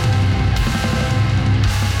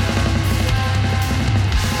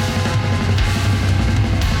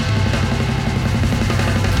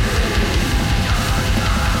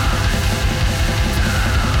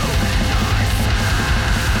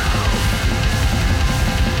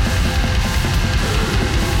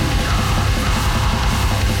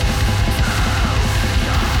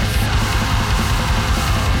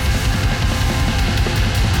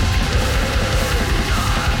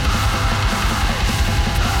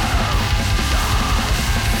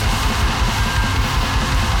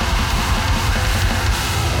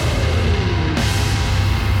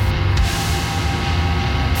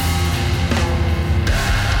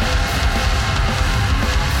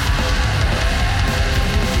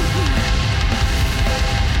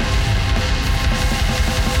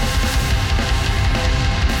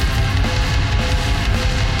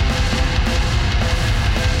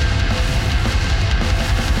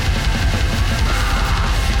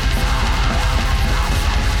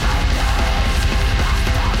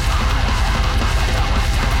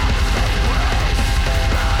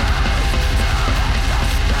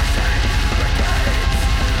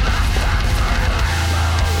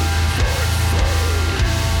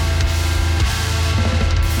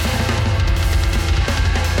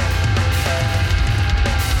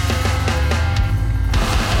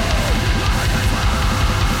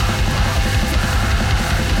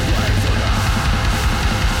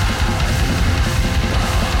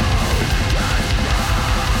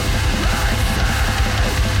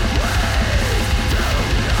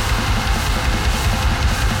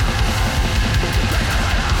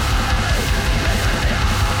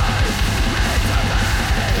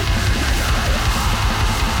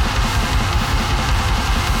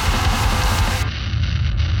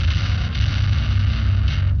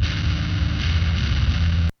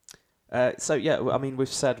So yeah, I mean, we've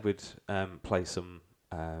said we'd play some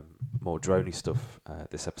more droney stuff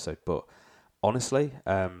this episode, but honestly,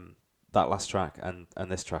 that last track and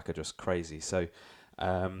this track are just crazy. So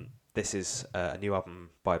this is a new album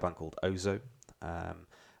by a band called Ozo, and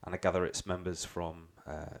I gather it's members from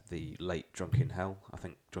the late Drunken Hell. I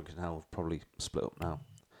think Drunken Hell have probably split up now,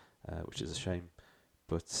 which is a shame.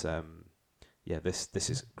 But yeah, this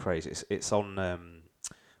is crazy. It's on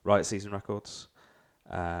Riot Season Records,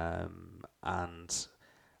 and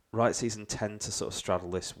Riot Season tend to sort of straddle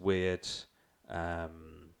this weird kind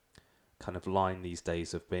of line these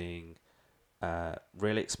days of being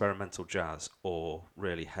really experimental jazz or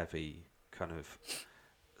really heavy kind of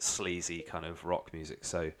sleazy kind of rock music.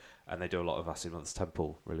 So, and they do a lot of Acid Mother's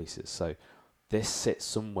Temple releases. So this sits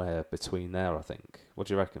somewhere between there, I think. What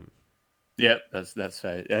do you reckon? Yeah, that's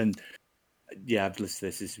fair. And yeah, I've listened to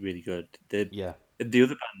this. It's really good. Yeah. The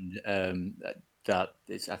other band that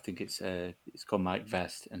is, I think it's called Mike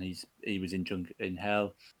Vest, and he was in in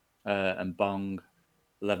Hell and Bong,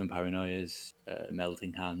 11 Paranoias,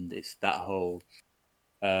 Melting Hand. It's that whole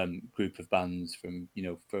group of bands from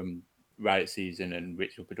Riot Season and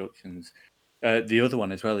Ritual Productions. The other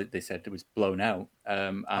one as well, they said it was Blown Out,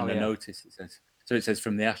 and I noticed it says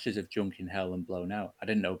from the ashes of Junk in Hell and Blown Out. I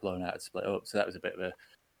didn't know Blown Out had split up, so that was a bit of a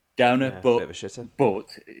downer, but a bit of a shitter.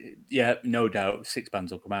 But yeah, no doubt 6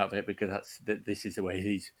 bands will come out of it, because this is the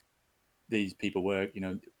way these people work.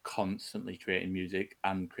 Constantly creating music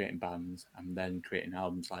and creating bands, and then creating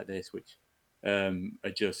albums like this, which are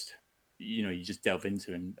just you just delve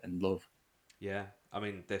into and love. Yeah, I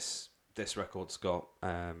mean this record's got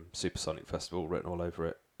Supersonic Festival written all over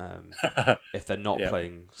it. If they're not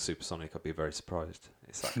playing Supersonic, I'd be very surprised.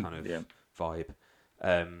 It's that kind of vibe.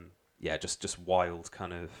 Just wild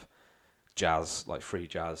kind of jazz, like free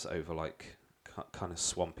jazz over like kind of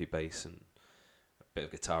swampy bass and a bit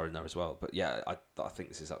of guitar in there as well. But yeah, I think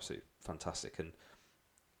this is absolutely fantastic, and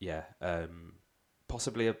yeah,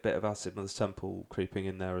 possibly a bit of Acid Mother's Temple creeping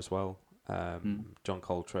in there as well. John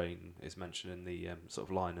Coltrane is mentioned in the sort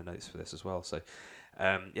of liner notes for this as well. So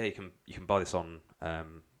you can buy this on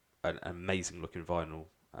an amazing looking vinyl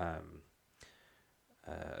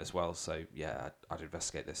as well. So yeah, I'd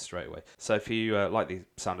investigate this straight away. So if you like the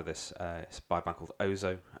sound of this, it's by a band called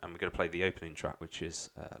Ozo, and we're going to play the opening track, which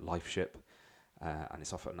is Lifeship, and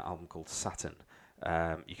it's off an album called Saturn.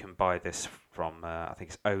 You can buy this from I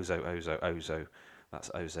think it's Ozo. That's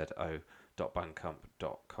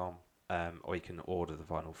ozo.bandcamp.com. Or you can order the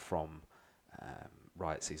vinyl from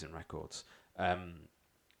Riot Season Records.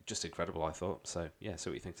 Just incredible, I thought. So yeah, see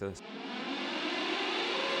what you think to this.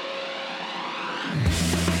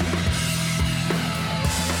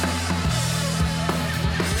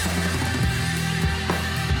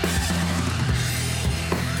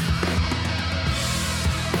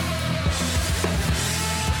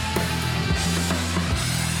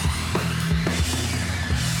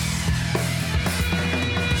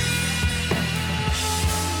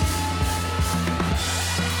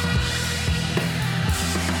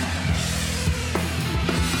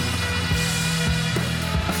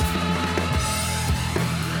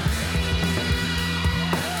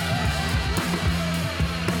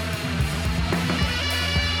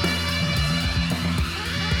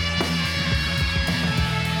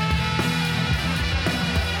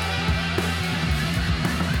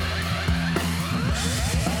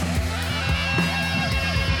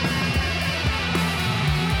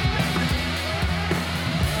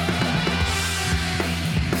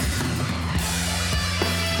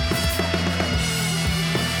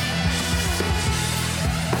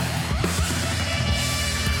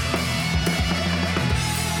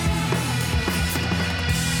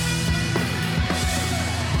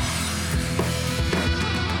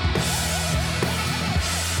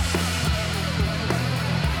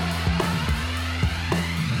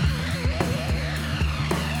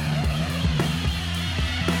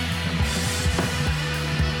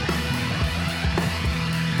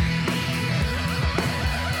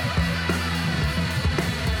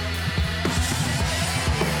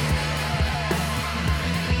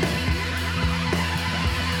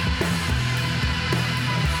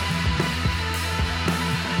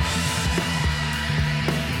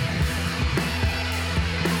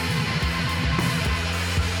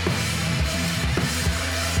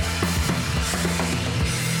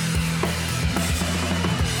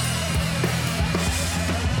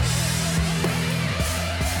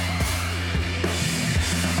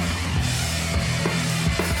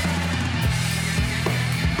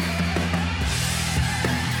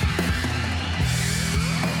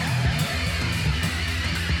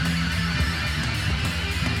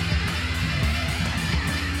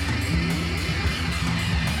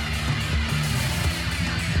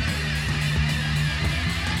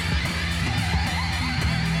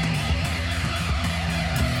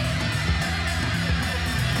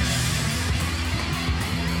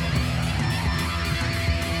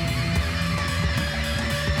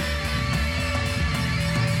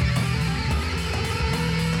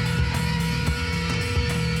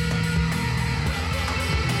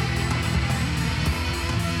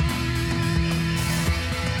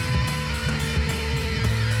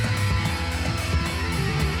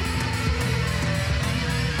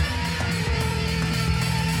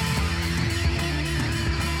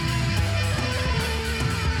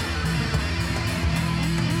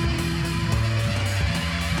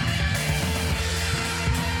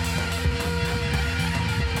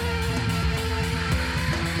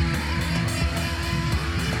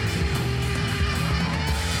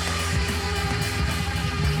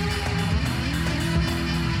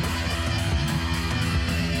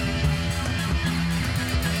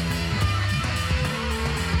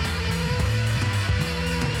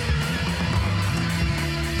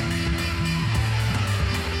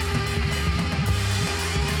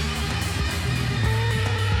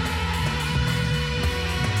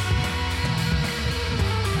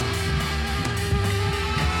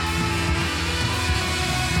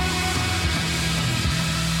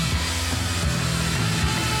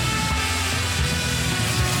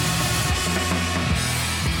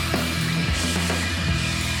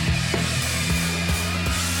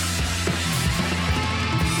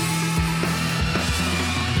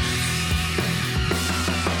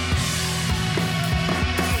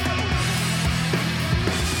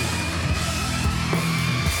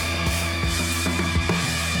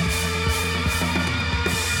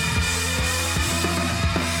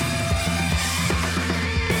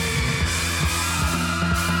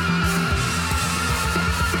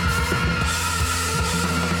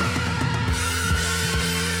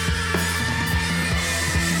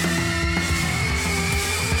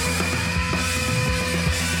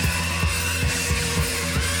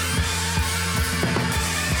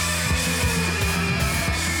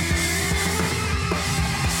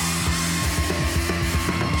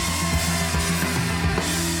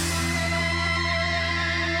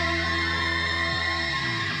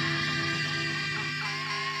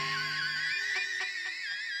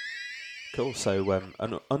 cool. So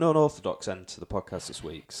an unorthodox end to the podcast this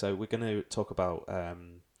week. So we're going to talk about a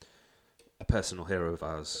personal hero of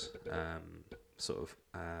ours,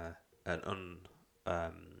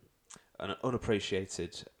 an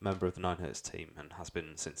unappreciated member of the Ninehertz team, and has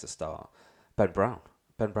been since the start. Ben Brown.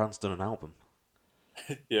 Ben Brown's done an album.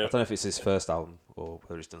 Yeah. I don't know if it's his first album or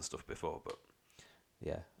whether he's done stuff before, but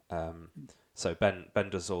yeah. So Ben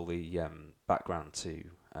does all the background to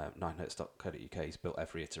Ninehertz.co.uk. He's built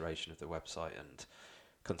every iteration of the website and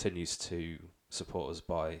continues to support us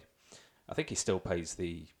by, I think he still pays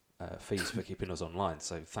the fees for keeping us online.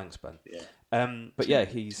 So thanks, Ben. Yeah. But yeah,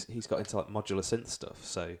 he's got into like modular synth stuff.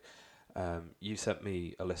 So you sent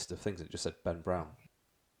me a list of things and it just said Ben Brown.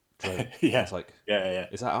 So Yeah. I was like, Yeah.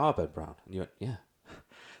 is that our Ben Brown? And you went, yeah.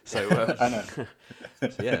 So I know.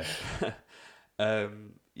 so, yeah.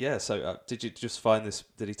 Yeah. So did you just find this?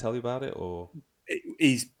 Did he tell you about it, or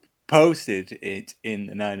He's posted it in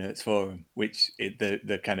the Ninehertz forum, which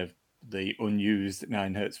the kind of the unused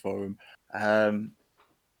Ninehertz forum, and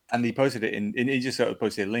he posted it in. He just sort of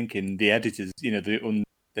posted a link in the editors, the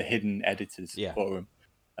hidden editors forum,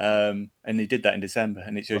 and he did that in December,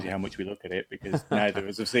 and it shows you how much we look at it because neither of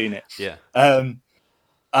us have seen it. Yeah.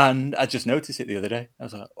 And I just noticed it the other day. I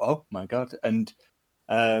was like, oh my God. And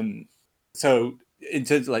so in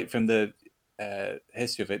terms of like from the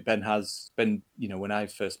history of it, Ben has been, when I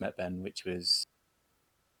first met Ben, which was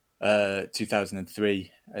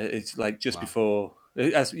 2003, it's like just before,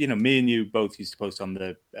 as me and you both used to post on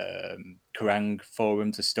the Kerrang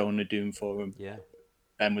forums, the Stoner Doom forum. Yeah.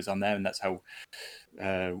 Ben was on there, and that's how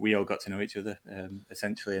we all got to know each other,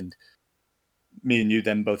 essentially. And me and you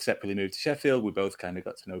then both separately moved to Sheffield. We both kind of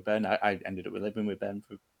got to know Ben. I ended up living with Ben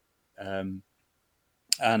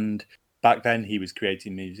and back then he was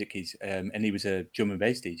creating music. And he was a drum and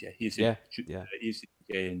bass DJ. He used to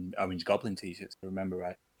DJ in Orange Goblin t-shirts, if I remember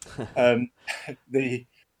right.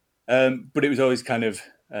 But it was always kind of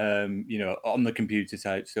on the computer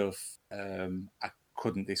type stuff. I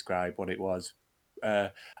couldn't describe what it was.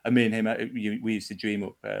 And me and him, we used to dream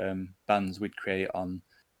up bands we'd create on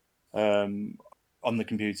the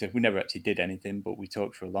computer. We never actually did anything, but we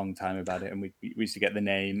talked for a long time about it, and we used to get the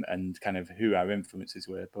name and kind of who our influences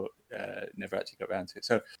were, but never actually got around to it.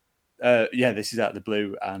 So this is out of the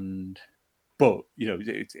blue, but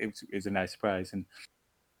it was a nice surprise. And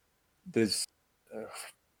there's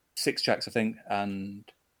 6 tracks, I think, and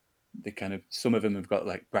they kind of, some of them have got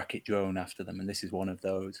like bracket drone after them, and this is one of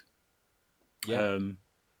those. It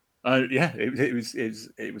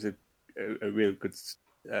was a real good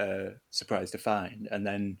surprise to find, and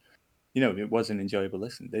then it was an enjoyable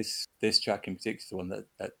listen. This track in particular is the one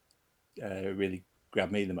that really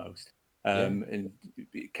grabbed me the most, and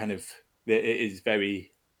it kind of, it is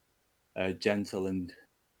very gentle, and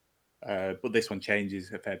but this one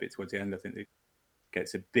changes a fair bit towards the end. I think it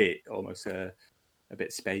gets a bit almost a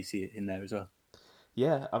bit spacey in there as well.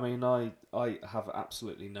 Yeah, I mean, I have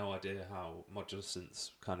absolutely no idea how modular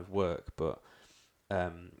synths kind of work, but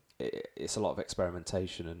it's a lot of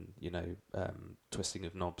experimentation and twisting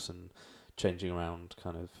of knobs and changing around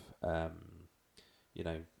kind of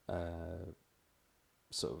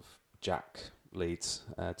sort of jack leads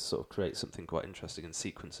to sort of create something quite interesting and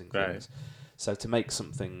sequencing things. So to make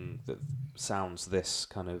something that sounds this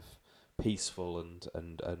kind of peaceful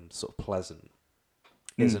and sort of pleasant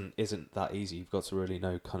isn't that easy. You've got to really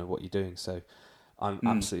know kind of what you're doing. So I'm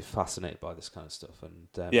absolutely fascinated by this kind of stuff, and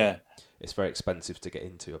it's very expensive to get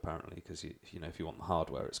into apparently, because if you want the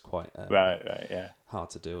hardware, it's quite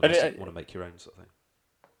hard to do unless you want to make your own sort of thing.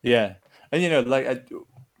 Yeah, and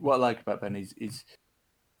what I like about Ben is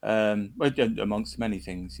amongst many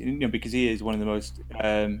things, because he is one of the most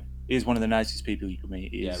he is one of the nicest people you can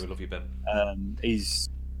meet. We love you, Ben. He's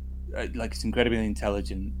he's incredibly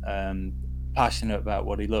intelligent, passionate about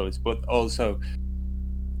what he loves, but also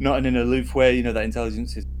not in an aloof way. That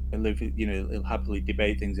intelligence is aloof. He'll happily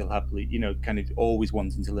debate things. He'll happily, kind of always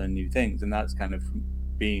wanting to learn new things, and that's kind of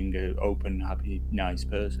being an open, happy, nice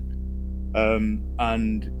person.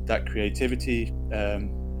 And that creativity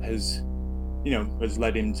has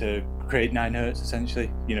led him to create Ninehertz.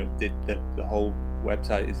 Essentially, the whole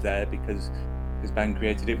website is there because Ben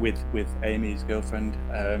created it with Amy, his girlfriend.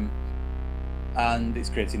 And it's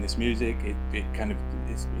creating this music. It kind of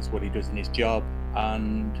is what he does in his job,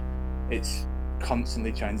 and it's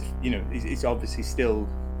constantly trying to, it's obviously still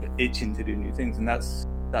itching to do new things, and that's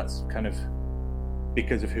kind of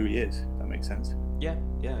because of who he is. If that makes sense. Yeah,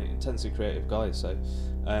 intensely creative guy. So,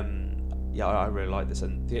 I really like this.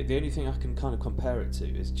 And the only thing I can kind of compare it to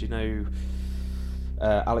is, do you know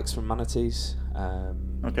Alex from Manatees?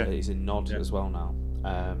 He's in Nod as well now.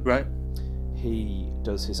 Right. He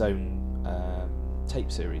does his own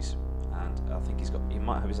tape series, and I think he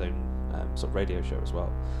might have his own sort of radio show as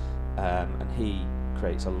well. And he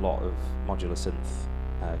creates a lot of modular synth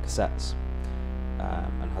cassettes,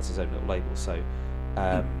 and has his own little label. So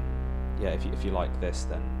if you like this,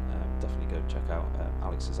 then definitely go and check out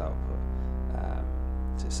Alex's output.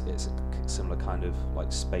 It's a similar kind of like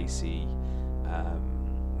spacey,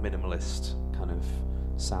 minimalist kind of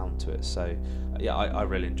sound to it. So I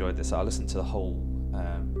really enjoyed this. I listened to the whole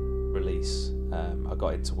release. I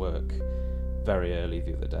got into work very early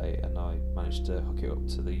the other day, and I managed to hook it up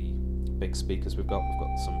to the big speakers we've got. We've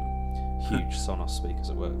got some huge Sonos speakers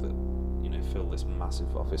at work that fill this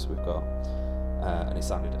massive office we've got, and it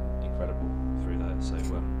sounded incredible through there. So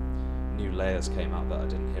new layers came out that I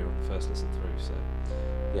didn't hear on the first listen through. So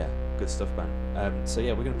yeah, good stuff, Ben.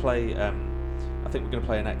 We're going to play. I think we're going to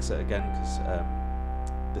play an excerpt again, because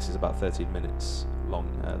this is about 13 minutes long,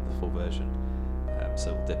 the full version.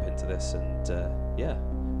 So we'll dip into this, and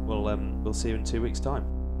we'll see you in 2 weeks' time.